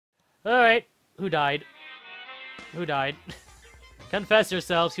Alright, who died? Who died? Confess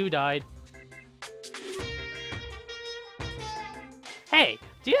yourselves, who died? Hey,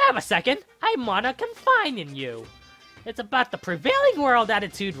 do you have a second? I wanna confide in you. It's about the prevailing world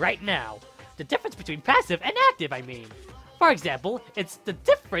attitude right now. The difference between passive and active, I mean. For example, it's the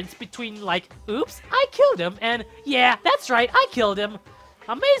difference between like, oops, I killed him, and yeah, that's right, I killed him.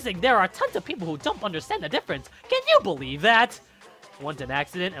 Amazing, there are tons of people who don't understand the difference. Can you believe that? One's an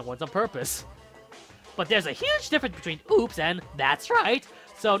accident and one's on purpose. But there's a huge difference between oops and that's right.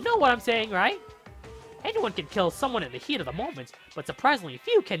 So know what I'm saying, right? Anyone can kill someone in the heat of the moment, but surprisingly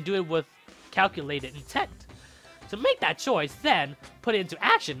few can do it with calculated intent. To make that choice, then put it into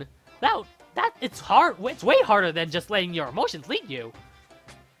action, it's hard. It's way harder than just letting your emotions lead you.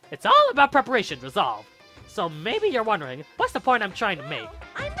 It's all about preparation, resolve. So maybe you're wondering, what's the point I'm trying to make?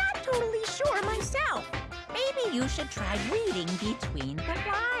 I'm not totally sure myself. Maybe you should try reading between the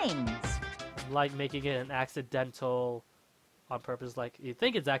lines. Like making it an accidental on purpose. Like, you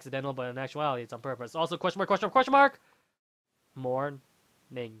think it's accidental, but in actuality, it's on purpose. Also, question mark, question mark, question mark!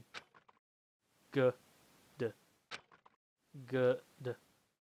 Morning. Good. Good.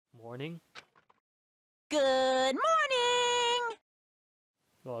 Morning? Good morning!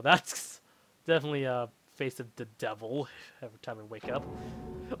 Well, that's definitely a face of the devil every time I wake up.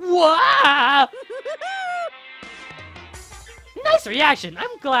 Wow! Nice reaction!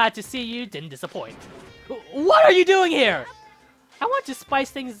 I'm glad to see you didn't disappoint. What are you doing here? I want to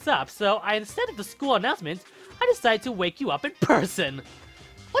spice things up, so instead of the school announcement, I decided to wake you up in person.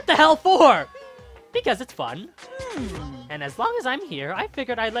 What the hell for? Because it's fun. And as long as I'm here, I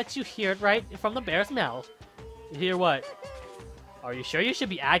figured I'd let you hear it right from the bear's mouth. Hear what? Are you sure you should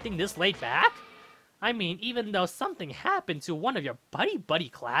be acting this laid back? I mean, even though something happened to one of your buddy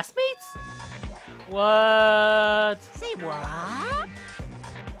classmates? What? Say what?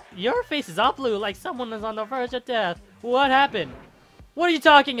 Your face is all blue like someone is on the verge of death. What happened? What are you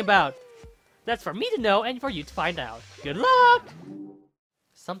talking about? That's for me to know and for you to find out. Good luck!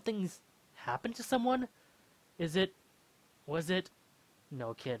 Something's happened to someone? Is it? Was it?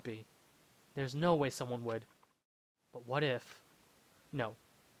 No, it can't be. There's no way someone would. But what if? No.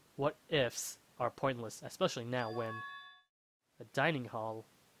 What ifs are pointless, especially now when... A dining hall.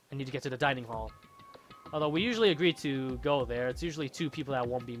 I need to get to the dining hall. Although we usually agree to go there. It's usually 2 people that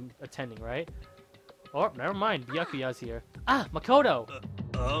won't be attending, right? Oh, never mind. Byakuya's here. Ah, Makoto!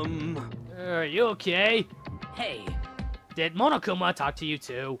 Are you okay? Hey, Did Monokuma talk to you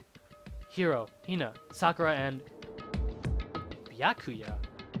too? Hiro, Hina, Sakura, and... Byakuya?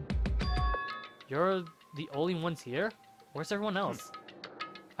 You're the only ones here? Where's everyone else?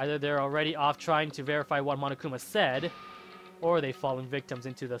 Either they're already off trying to verify what Monokuma said, or they've fallen victims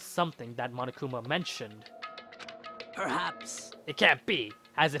into the something that Monokuma mentioned. perhaps. It can't be!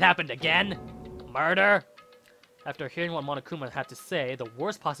 Has it happened again? Murder? After hearing what Monokuma had to say, the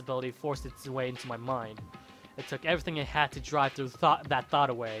worst possibility forced its way into my mind. It took everything it had to drive through that thought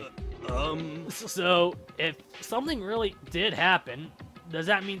away. So, if something really did happen, does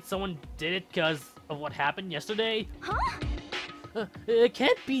that mean someone did it because of what happened yesterday? Huh? It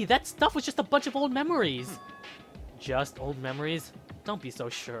can't be. That stuff was just a bunch of old memories. Just old memories? Don't be so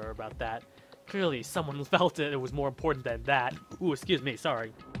sure about that. Clearly, someone felt it was more important than that. Ooh, excuse me,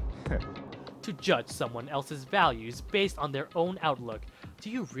 sorry. To judge someone else's values based on their own outlook. Do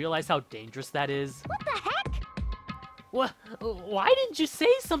you realize how dangerous that is? What the heck? What? Why didn't you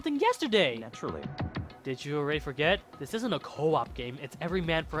say something yesterday? Naturally. Did you already forget? This isn't a co-op game. It's every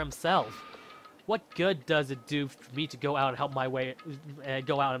man for himself. What good does it do for me to go out and help my way,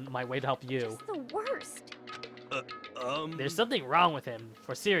 to help you? Just the worst. There's something wrong with him.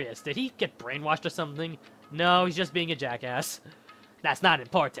 For serious, did he get brainwashed or something? No, he's just being a jackass. That's not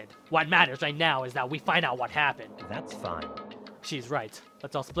important. What matters right now is that we find out what happened. That's fine. She's right.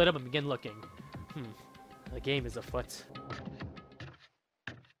 Let's all split up and begin looking. The game is afoot.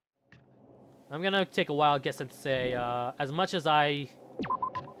 I'm gonna take a wild guess and say, as much as I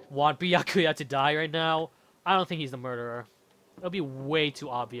want Byakuya to die right now, I don't think he's the murderer. It'll be way too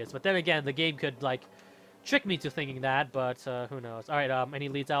obvious. But then again, the game could, like, trick me to thinking that, but who knows. Alright, any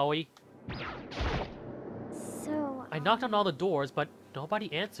leads, Aoi? So, I knocked on all the doors, but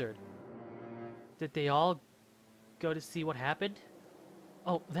nobody answered. Did they all go to see what happened?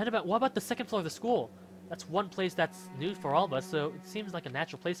 Oh, then what about the second floor of the school? That's one place that's new for all of us, so it seems like a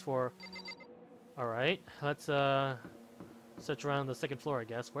natural place for... Alright, let's search around the second floor, I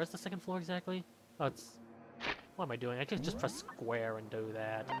guess. Where's the second floor exactly? Oh, it's... What am I doing? I could just press square and do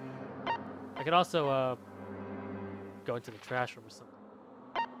that. I could also, go into the trash room or something.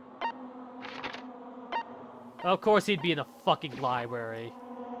 Of course he'd be in the fucking library.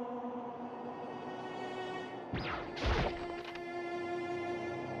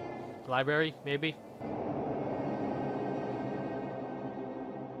 Library, maybe?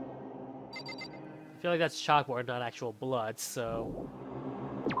 I feel like that's chalkboard, not actual blood, so...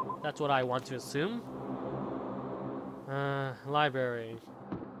 That's what I want to assume. Library.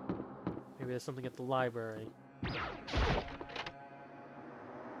 Maybe there's something at the library.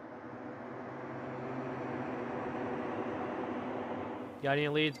 Got any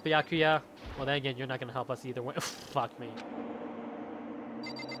leads, Byakuya? Well, then again, you're not gonna help us either way. Fuck me.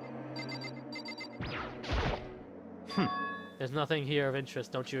 There's nothing here of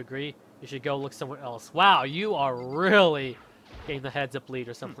interest, don't you agree? You should go look somewhere else. Wow, you are really getting the heads up lead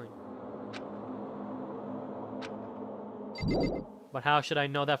or something. But how should I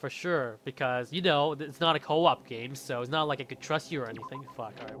know that for sure? Because, you know, it's not a co-op game, so it's not like I could trust you or anything.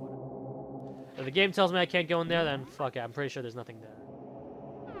 Fuck, alright, whatever. If the game tells me I can't go in there, then fuck it, I'm pretty sure there's nothing there.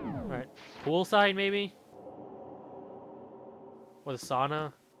 Alright, poolside maybe? Or the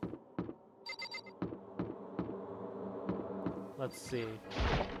sauna? Let's see.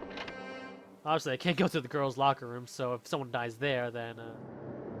 Obviously, I can't go to the girls' locker room, so if someone dies there, then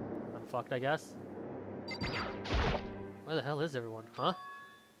I'm fucked, I guess. Where the hell is everyone? Huh?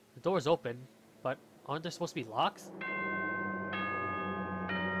 The door's open, but aren't there supposed to be locks?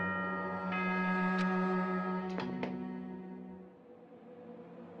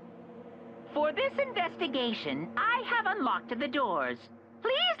 For this investigation, I have unlocked the doors.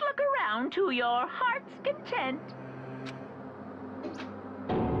 Please look around to your heart's content.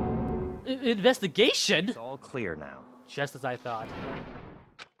 Investigation? It's all clear now. Just as I thought.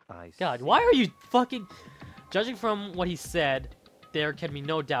 God, See. why are you fucking... Judging from what he said, there can be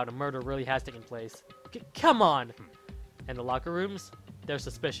no doubt a murder really has taken place. Come on! And the locker rooms? They're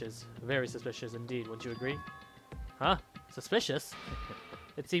suspicious. Very suspicious indeed, wouldn't you agree? Huh? Suspicious?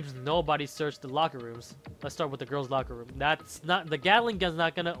 It seems nobody searched the locker rooms. Let's start with the girls' locker room. That's not... The Gatling gun's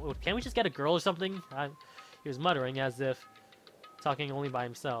not gonna... Can't we just get a girl or something? He was muttering as if talking only by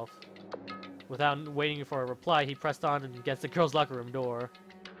himself. Without waiting for a reply, he pressed on against the girls' locker room door.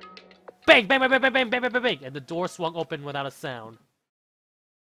 Bang! Bang! Bang! Bang! Bang! Bang! Bang! Bang! Bang! And the door swung open without a sound.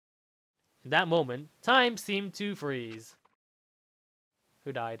 In that moment, time seemed to freeze.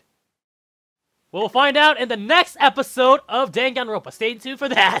 Who died? We'll find out in the next episode of Danganronpa. Stay tuned for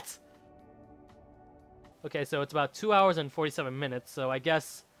that! Okay, so it's about 2 hours and 47 minutes, so I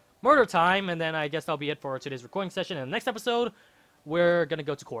guess murder time, and then I guess that'll be it for today's recording session. In the next episode, we're gonna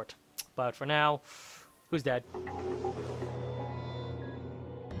go to court. But for now, who's dead?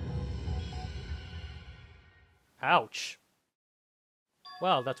 Ouch.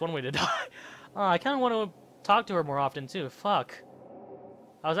 Well, that's one way to die. I kind of want to talk to her more often, too. Fuck.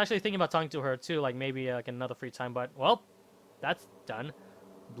 I was actually thinking about talking to her, too, like maybe like another free time, but, well, that's done.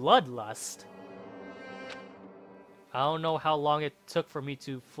 Bloodlust. I don't know how long it took for me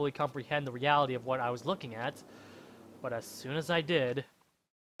to fully comprehend the reality of what I was looking at, but as soon as I did...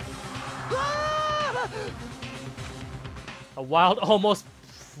 A wild, almost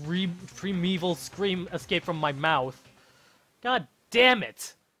primeval scream escaped from my mouth. God damn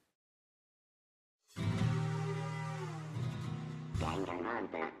it!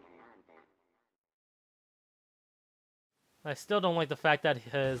 I still don't like the fact that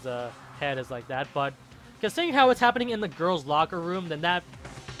his head is like that, but considering how it's happening in the girls' locker room, then that...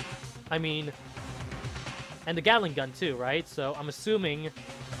 I mean... And the Gatling gun too, right? So I'm assuming...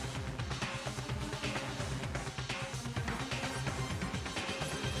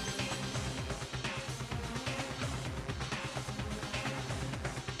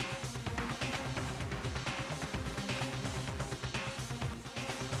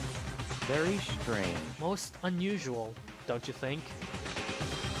 Very strange. Most unusual, don't you think?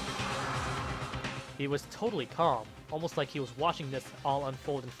 He was totally calm, almost like he was watching this all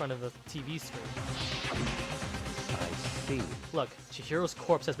unfold in front of the TV screen. I see. Look, Chihiro's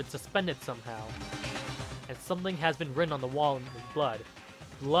corpse has been suspended somehow, and something has been written on the wall in blood.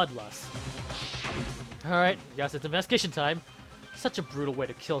 Bloodlust. Alright, guess it's investigation time. Such a brutal way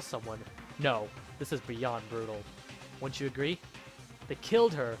to kill someone. No, this is beyond brutal. Wouldn't you agree? They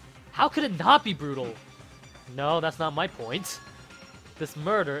killed her. How could it not be brutal? No, that's not my point. This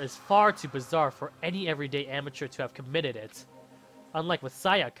murder is far too bizarre for any everyday amateur to have committed it. Unlike with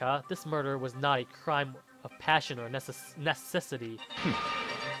Sayaka, this murder was not a crime of passion or necessity.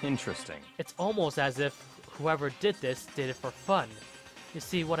 Interesting. It's almost as if whoever did this did it for fun. You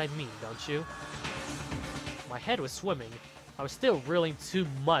see what I mean, don't you? My head was swimming. I was still really too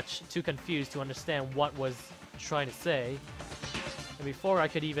confused to understand what was trying to say. And before I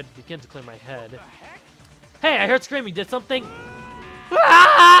could even begin to clear my head... Hey, I heard screaming. Did something...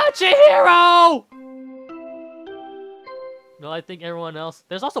 Ah! Chihiro! No, I think everyone else.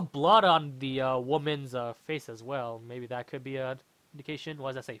 There's also blood on the woman's face as well. Maybe that could be an indication.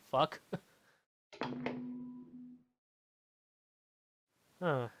 What does that say? Fuck.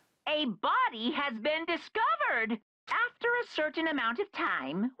 Huh. A body has been discovered. After a certain amount of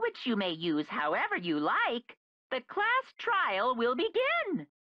time, which you may use however you like, the class trial will begin.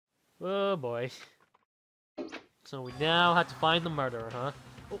 Oh boy. So we now have to find the murderer, huh?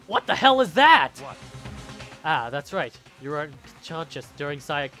 What the hell is that? What? Ah, that's right. You were unconscious during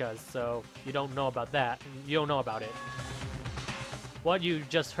Sayaka's, so you don't know about that. You don't know about it. What you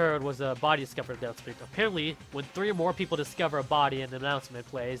just heard was a body discovered announcement. Apparently, when 3 or more people discover a body, an announcement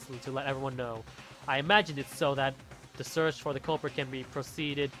plays to let everyone know. I imagine it's so that the search for the culprit can be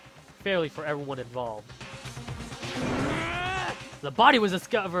proceeded fairly for everyone involved. The body was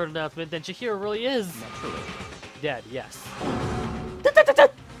discovered announcement, then Chihiro really is dead, yes.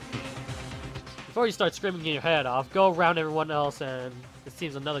 Before you start screaming your head off, go around everyone else and it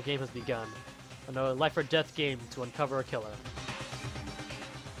seems another game has begun. Another life or death game to uncover a killer.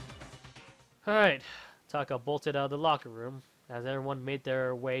 Alright, Taka bolted out of the locker room. As everyone made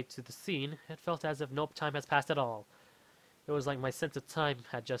their way to the scene, it felt as if no time has passed at all. It was like my sense of time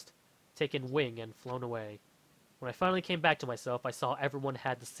had just taken wing and flown away. When I finally came back to myself, I saw everyone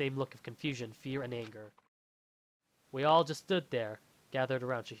had the same look of confusion, fear, and anger. We all just stood there, gathered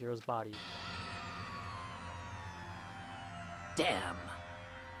around Chihiro's body. Damn.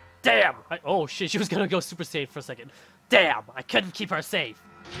 Damn! Oh shit, she was gonna go Super Saiyan for a second. Damn! I couldn't keep her safe.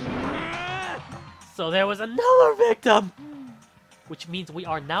 So there was another victim! Which means we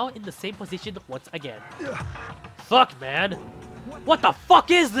are now in the same position once again. Fuck, man! What the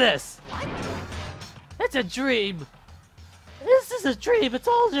fuck is this? It's a dream! This is a dream, it's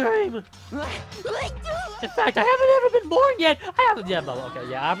all a dream! In fact, I haven't ever been born yet! I haven't, yeah, but okay,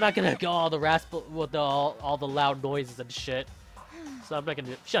 yeah, I'm not gonna go all the rasp with all the loud noises and shit. So I'm not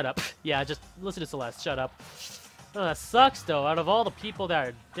gonna shut up. Yeah, just listen to Celeste, shut up. Oh, that sucks though, out of all the people that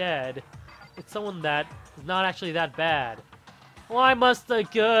are dead, it's someone that is not actually that bad. Why must the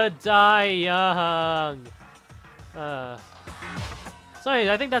good die young? So anyways,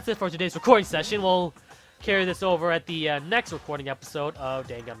 I think that's it for today's recording session. We'll carry this over at the next recording episode of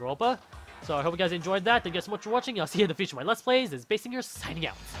Danganronpa. So I hope you guys enjoyed that. Thank you guys so much for watching. I'll see you in the future. My Let's Plays is Basinger signing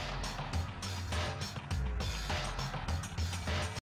out.